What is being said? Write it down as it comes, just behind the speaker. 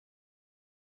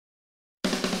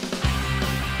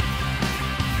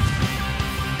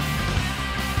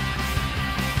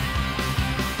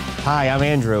Hi, I'm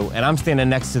Andrew, and I'm standing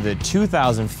next to the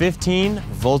 2015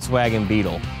 Volkswagen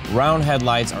Beetle. Round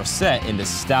headlights are set into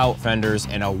stout fenders,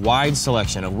 and a wide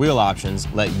selection of wheel options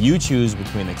let you choose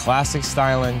between the classic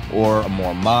styling or a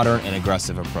more modern and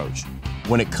aggressive approach.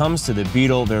 When it comes to the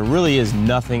Beetle, there really is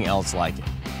nothing else like it.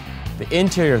 The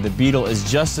interior of the Beetle is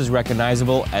just as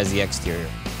recognizable as the exterior,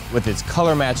 with its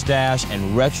color-matched dash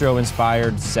and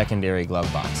retro-inspired secondary glove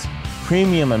box.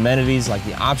 Premium amenities like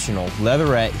the optional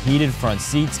leatherette heated front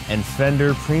seats and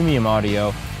Fender premium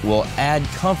audio will add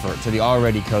comfort to the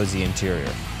already cozy interior.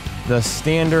 The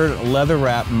standard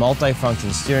leather-wrapped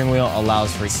multi-function steering wheel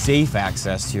allows for safe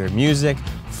access to your music,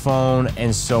 phone,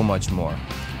 and so much more.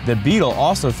 The Beetle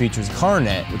also features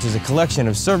CarNet, which is a collection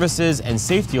of services and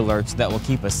safety alerts that will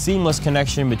keep a seamless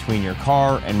connection between your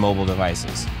car and mobile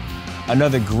devices.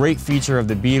 Another great feature of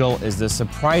the Beetle is the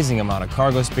surprising amount of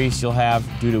cargo space you'll have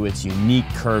due to its unique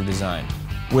curved design.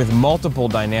 With multiple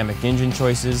dynamic engine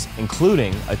choices,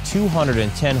 including a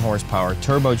 210 horsepower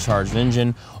turbocharged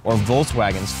engine or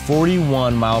Volkswagen's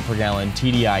 41 mile per gallon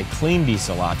TDI clean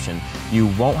diesel option, you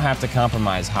won't have to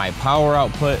compromise high power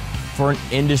output for an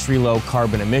industry-low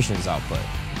carbon emissions output.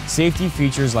 Safety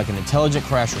features like an intelligent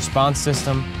crash response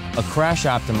system, a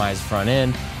crash-optimized front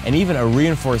end, and even a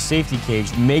reinforced safety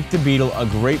cage make the Beetle a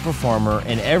great performer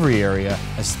in every area,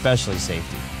 especially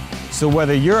safety. So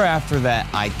whether you're after that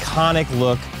iconic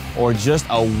look or just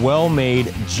a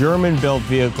well-made, German-built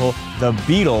vehicle, the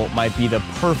Beetle might be the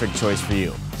perfect choice for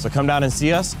you. So come down and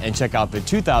see us and check out the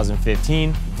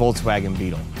 2015 Volkswagen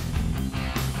Beetle.